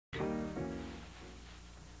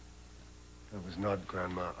was not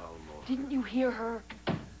Grandma Almo. Didn't you hear her?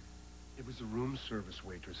 It was a room service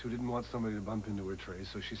waitress who didn't want somebody to bump into her tray,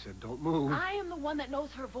 so she said, don't move. I am the one that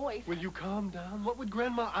knows her voice. Will you calm down? What would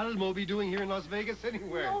Grandma Almo be doing here in Las Vegas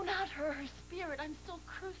anyway? No, not her. Her spirit. I'm still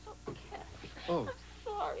crucial. Cass. Oh. I'm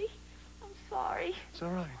sorry. I'm sorry. It's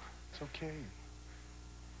all right. It's okay.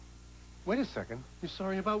 Wait a second. You're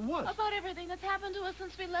sorry about what? About everything that's happened to us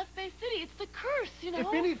since we left Bay City. It's the curse, you know.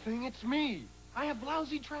 If anything, it's me. I have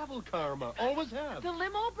lousy travel karma. Always have. The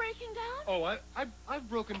limo breaking down? Oh, I've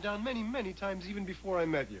broken down many times even before I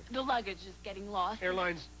met you. The luggage is getting lost.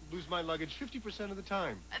 Airlines lose my luggage 50% of the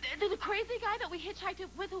time. The crazy guy that we hitchhiked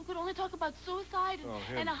with who could only talk about suicide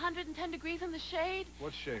and 110 degrees in the shade.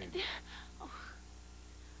 What shade? Oh,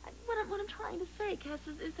 what I'm trying to say, Cass,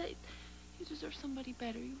 is that you deserve somebody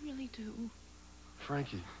better. You really do.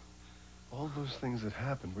 Frankie, all those things that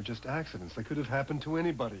happened were just accidents. They could have happened to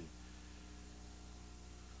anybody.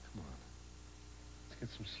 Come on. Let's get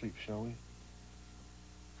some sleep, shall we?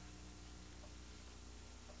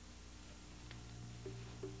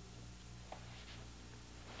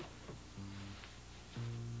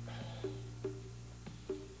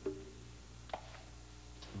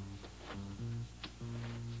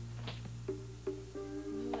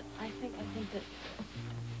 I think that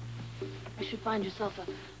you should find yourself a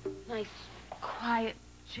nice, quiet,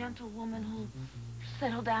 gentle woman who'll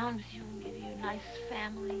settle down with you and give you a nice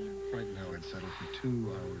family. Right now, I'd settle for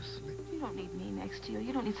 2 hours sleep. You don't need me next to you.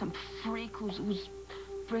 You don't need some freak who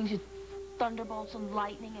brings you thunderbolts and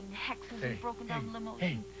lightning and hexes and broken down limos.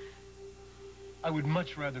 Hey, I would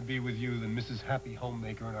much rather be with you than Mrs. Happy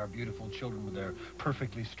Homemaker and our beautiful children with their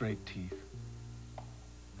perfectly straight teeth.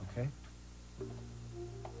 Okay?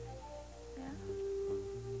 Yeah?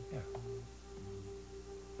 Yeah.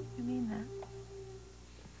 You mean that?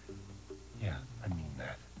 Yeah, I mean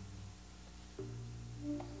that.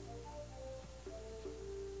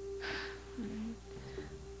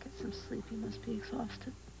 Get some sleep. You must be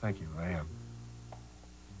exhausted. Thank you, I am.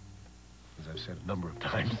 As I've said a number of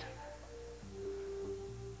times.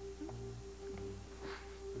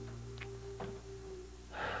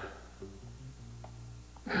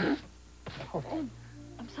 Oh,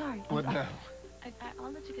 I'm sorry. What now?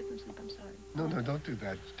 I'll let you get some sleep. I'm sorry. No, don't do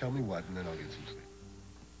that. Just tell me what, and then I'll get some sleep.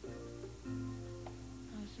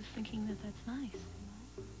 I was just thinking that that's nice,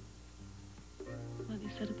 you know? What you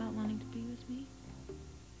said about wanting to be with me.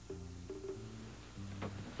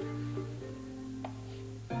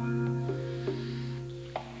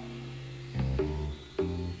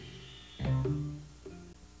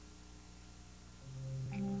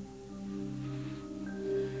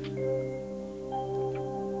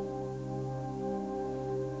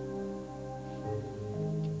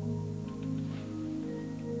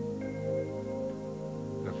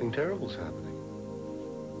 Nothing terrible's happening.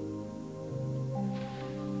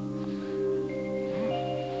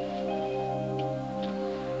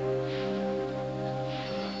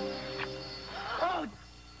 Oh!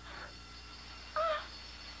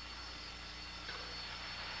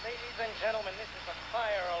 Ladies and gentlemen, this is a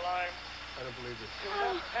fire alarm. I don't believe this. Do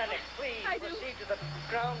not panic. Please I do. proceed to the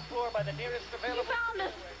ground floor by the nearest available... You found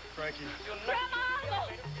us! Frankie. Do not... Grandma!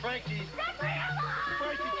 Frankie! Grandma!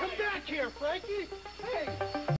 Frankie, come back here, Frankie! Hey!